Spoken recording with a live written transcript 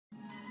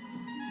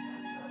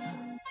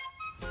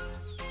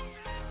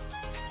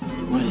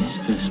What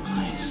is this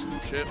place?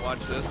 Shit, watch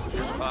this.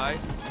 Here's pie.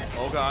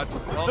 Oh god.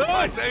 Oh, the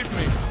pie saved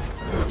me.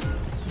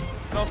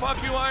 No,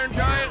 fuck you, Iron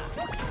Giant.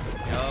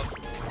 Yup.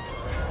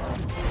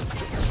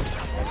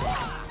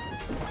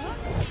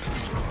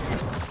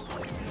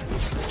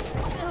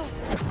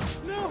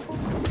 No.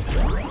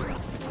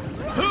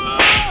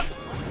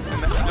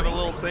 I have a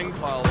little thing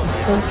follow.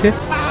 Okay.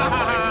 Oh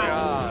my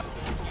god.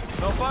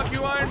 No, fuck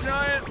you, Iron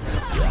Giant.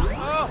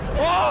 Oh,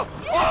 oh,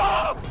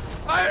 oh!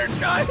 Iron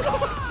Giant on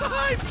the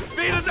side!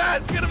 Beat his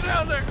ass! Get him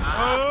down there!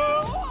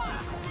 Oh,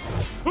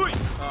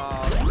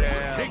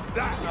 damn. Take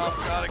that! Oh,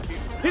 gotta keep.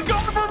 He's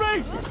going for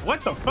me!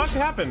 What the fuck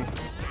happened?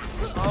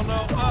 Oh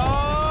no!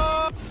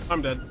 Oh!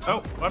 I'm dead.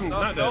 Oh, I'm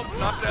not dead. Nope,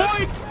 not dead.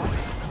 Point!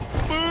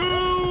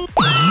 Boo!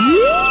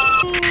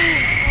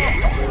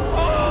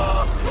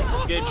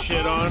 Oh! Get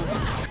shit on.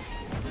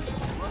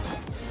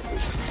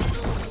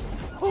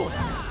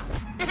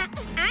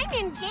 I'm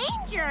in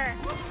danger.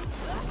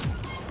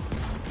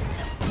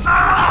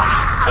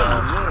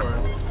 Oh,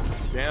 Lord.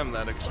 Damn,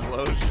 that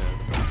explosion.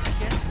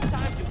 Guess it's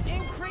time to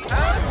increase. Oh!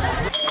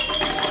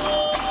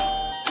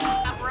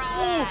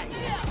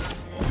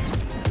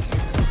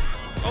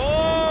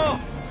 Oh!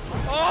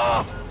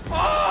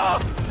 Oh!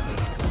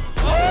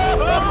 Oh!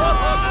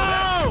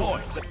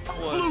 That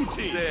was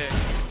sick.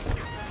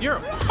 You're a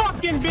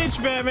fucking bitch,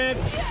 Batman.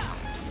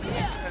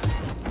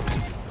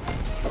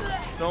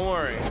 Don't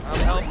worry, I'm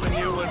helping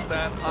you with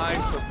that eye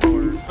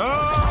support.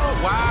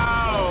 Oh,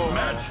 wow.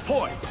 Match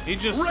point. He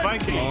just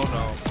spiked me. Oh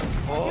no.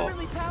 Oh.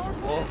 Really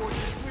powerful or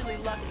just really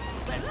lucky?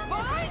 Let's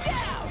find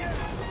out.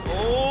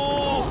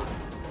 Oh.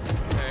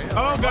 Okay.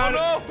 Oh, got it.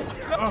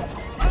 Oh.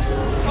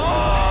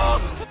 Oh.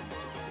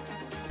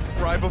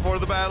 Right before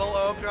the battle.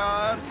 Oh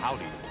god.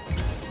 Howdy.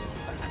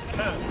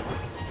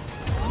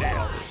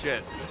 Damn.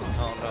 Shit.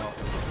 Oh no.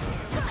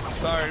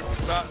 Sorry.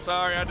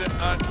 Sorry. I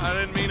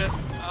didn't mean it.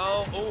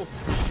 Oh. Oh.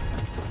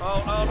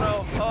 Oh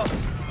no. Oh.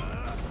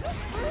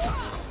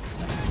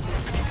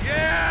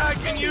 Yeah, I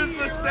can use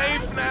the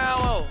safe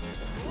now.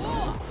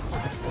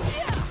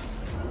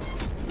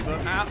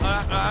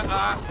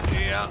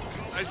 Yeah,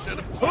 I should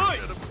have.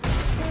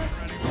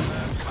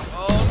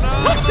 Oh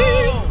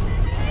no!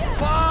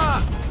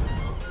 Fuck!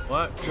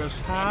 What just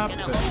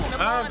happened?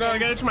 Oh, God, I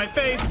got it to my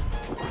face.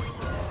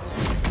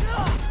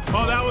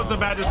 Oh, that was a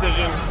bad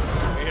decision.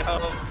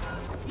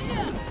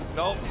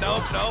 Nope.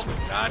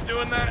 Not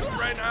doing that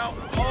right now.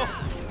 Oh,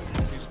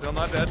 he's still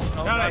not dead.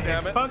 Oh, God,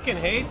 damn I it. fucking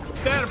hate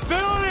that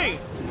ability.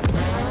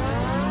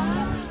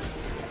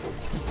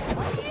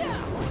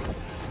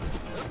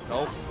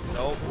 Nope.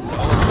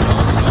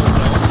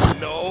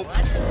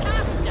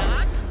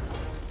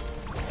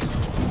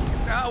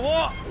 Now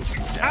what?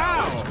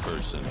 Ow!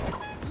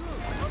 Personal.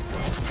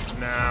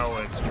 Now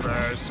it's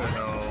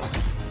personal.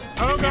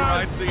 Oh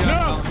god!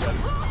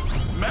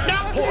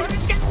 Match point.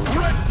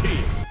 Red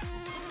team.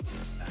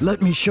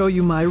 Let me show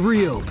you my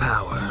real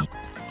power.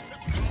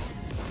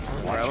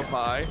 Grab a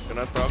pie.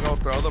 Gonna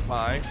throw the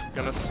pie.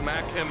 Gonna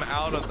smack him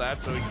out of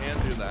that so he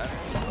can't do that.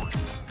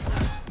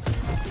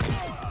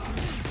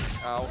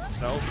 Ow.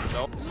 Nope.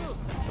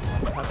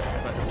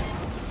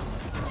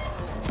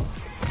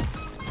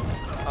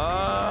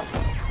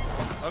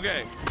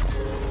 Okay.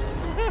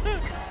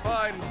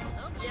 Fine.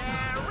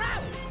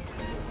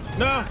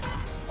 No.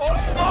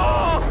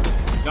 Oh!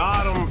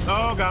 Got him.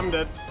 Oh, God, I'm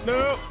dead.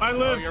 No, I Oh,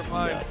 live. you're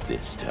fine. Not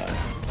this time.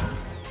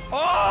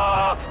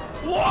 Oh!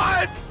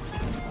 What?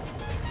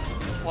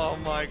 Oh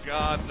my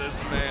god, this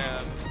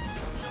man.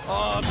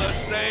 Oh, the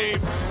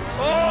save.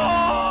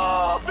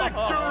 Oh!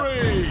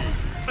 Victory!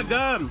 A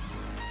gun.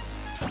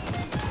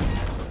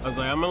 I was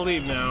like, I'm gonna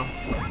leave now.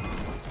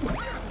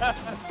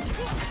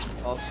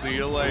 I'll see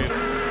you later.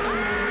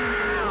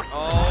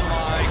 Oh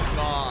my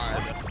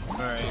god.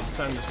 Alright,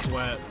 time to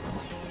sweat.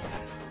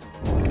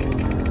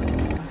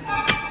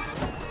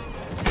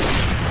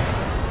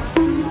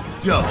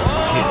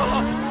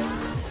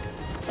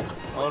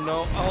 Oh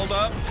no, hold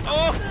up.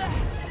 Oh!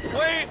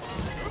 Wait!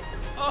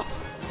 Oh!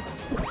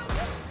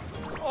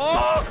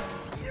 Oh!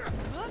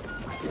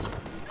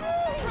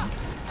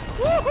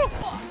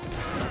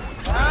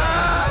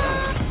 Ah!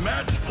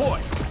 Match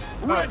point.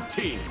 Red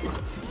team.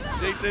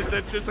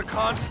 That's just a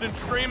constant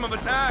stream of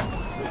attacks.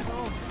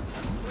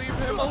 Leave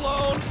him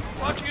alone.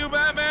 Fuck you,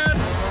 Batman.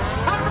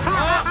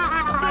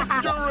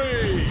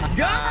 Victory!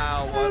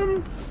 Wow,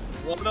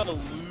 what a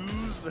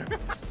loser.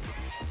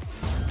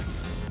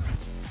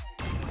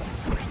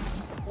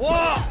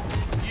 Whoa!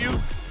 You...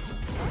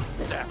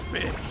 That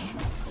bitch.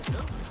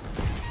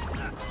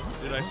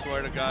 Dude, I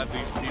swear to God,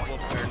 these people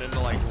turn into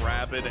like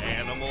rabid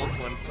animals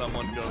when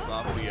someone goes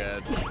off the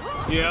edge.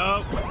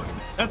 Yep.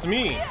 That's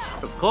me.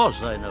 Of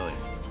course I know him.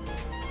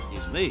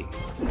 He's me.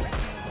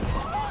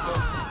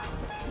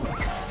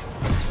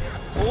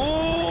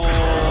 Oh!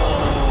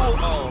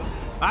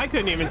 I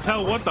couldn't even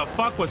tell what the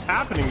fuck was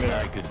happening there.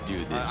 I could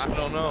do this. I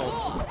don't know.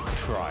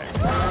 Try.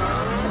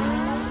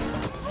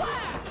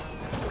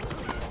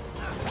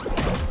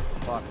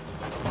 Fuck.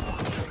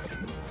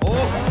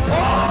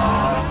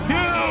 Oh!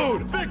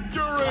 Dude!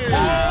 Victory!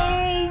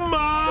 Oh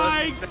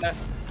my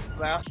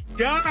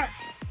god!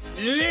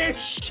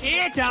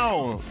 Shit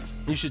on.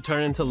 You should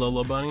turn into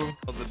Lola Bunny.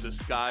 Of the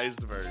disguised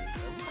version.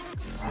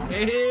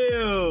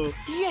 Ew.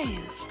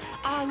 Yes,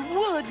 I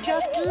would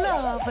just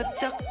love a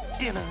duck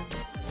dinner.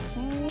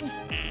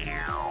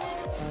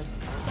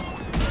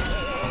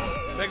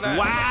 Take that.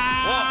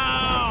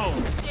 Wow.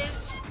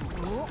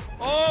 Whoa.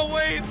 Oh,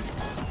 wait.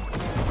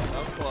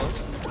 That was close.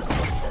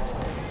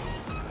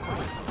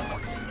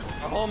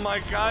 Oh my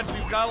god,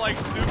 she's got like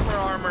super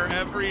armor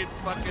every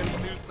fucking 2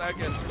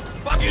 seconds.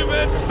 Fuck you,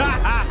 bitch!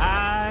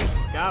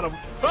 Got him.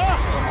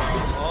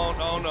 Oh,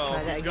 no, no.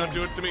 He's gonna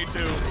do it to me,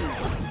 too.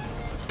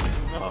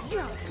 Oh.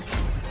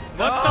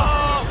 What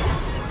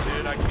the?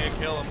 Dude, I can't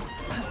kill him.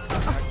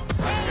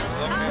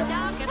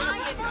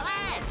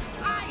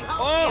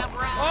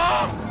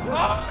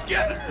 Oh,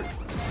 get her!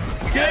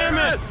 Damn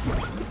it!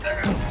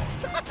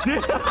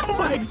 Oh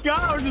my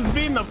god, we're just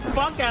beating the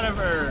fuck out of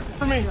her.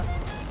 For me.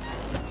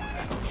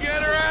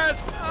 Get her ass!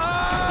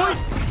 Ah!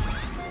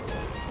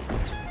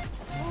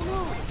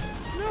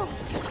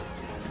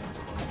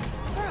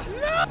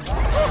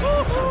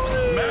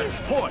 Match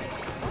point.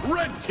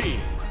 Red team.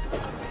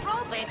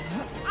 Robots,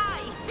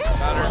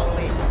 Got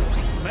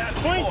her. Match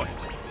Point. point.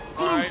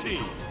 Blue Alright.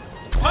 team.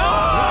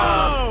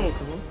 Oh!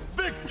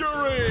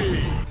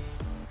 Victory.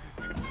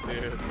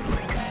 Dude.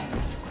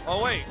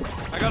 Oh wait,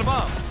 I got a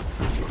bomb.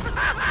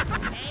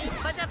 Aim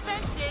for the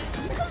fences.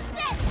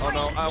 Oh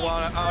no, I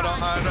want it. Oh no,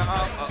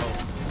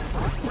 uh-oh.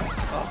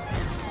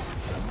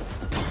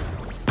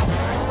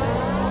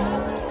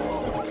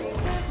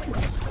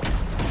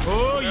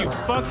 Oh, you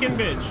fucking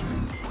bitch.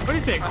 What do you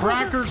say?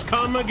 Crackers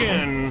come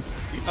again.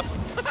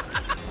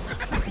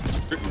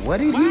 What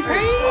did he say?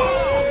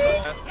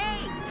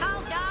 Hey,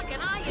 tall dog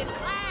and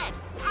ironclad.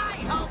 I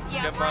hope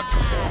you Get back.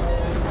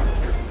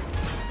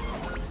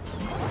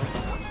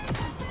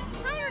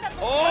 tired of this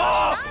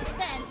Oh!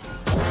 nonsense.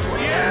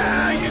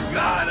 Yeah, you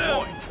got him.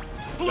 Point.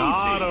 Blue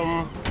Got team.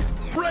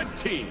 him. Red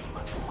team.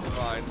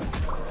 Fine.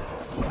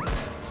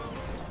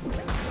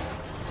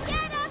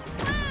 Get up,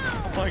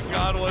 Oh my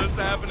god, what is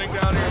happening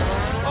down here?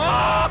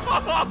 Oh!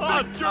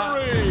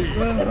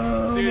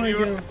 Victory. Dude, you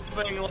were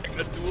having like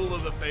a duel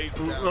of the fates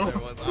down there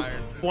with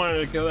Iron. Wanted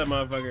to kill that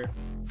motherfucker.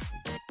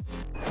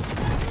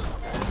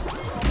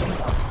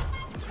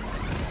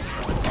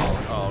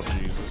 Oh,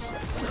 Jesus.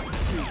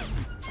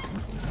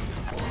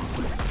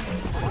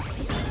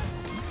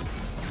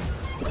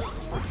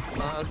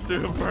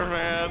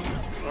 Superman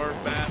or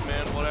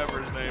Batman,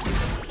 whatever his name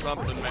is.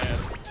 Something man.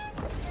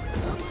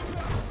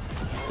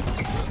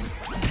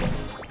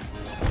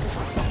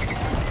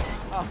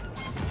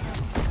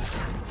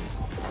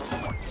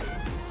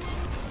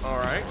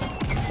 Alright.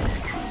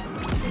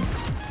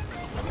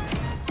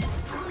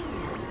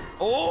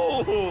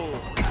 Oh!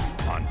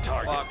 On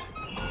target. Fuck.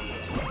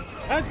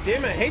 God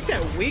damn it, I hate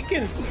that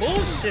weekend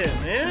bullshit,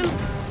 man.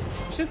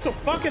 Shit's so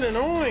fucking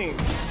annoying.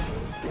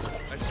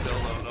 I still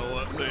don't know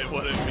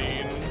what it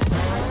means.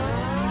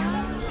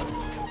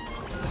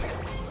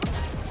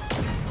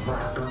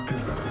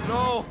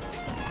 No!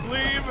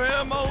 Leave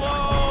him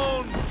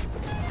alone!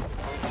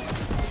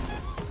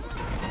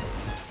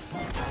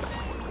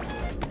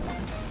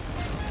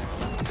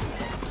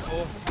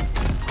 Oh.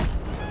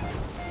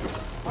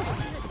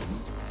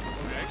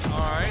 Okay,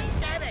 alright.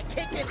 Got a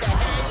kick in the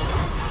head.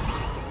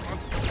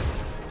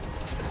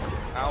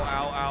 Ow,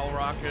 ow, ow,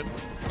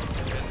 rockets.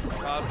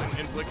 Causing,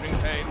 inflicting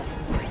pain.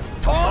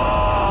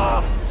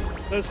 Oh!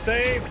 The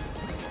safe.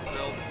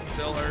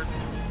 Still hurts.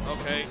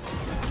 Okay.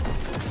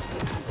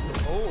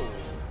 Oh.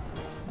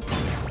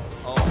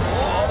 Oh.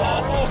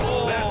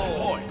 Oh. Match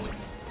point.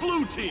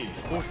 Blue team.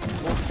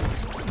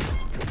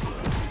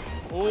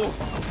 Oh.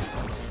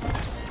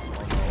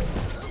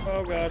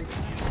 Oh god.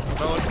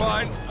 No, it's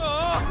fine.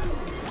 Oh.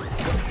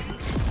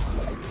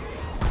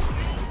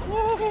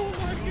 Oh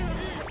my god.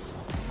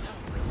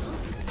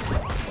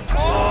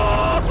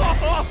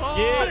 Oh.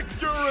 Get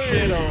Victory.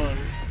 shit on.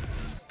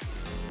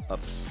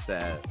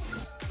 Upset.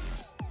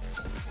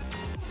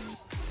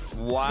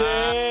 Wow.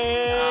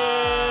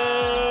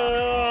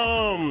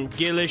 Damn.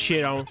 Get this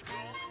shit on.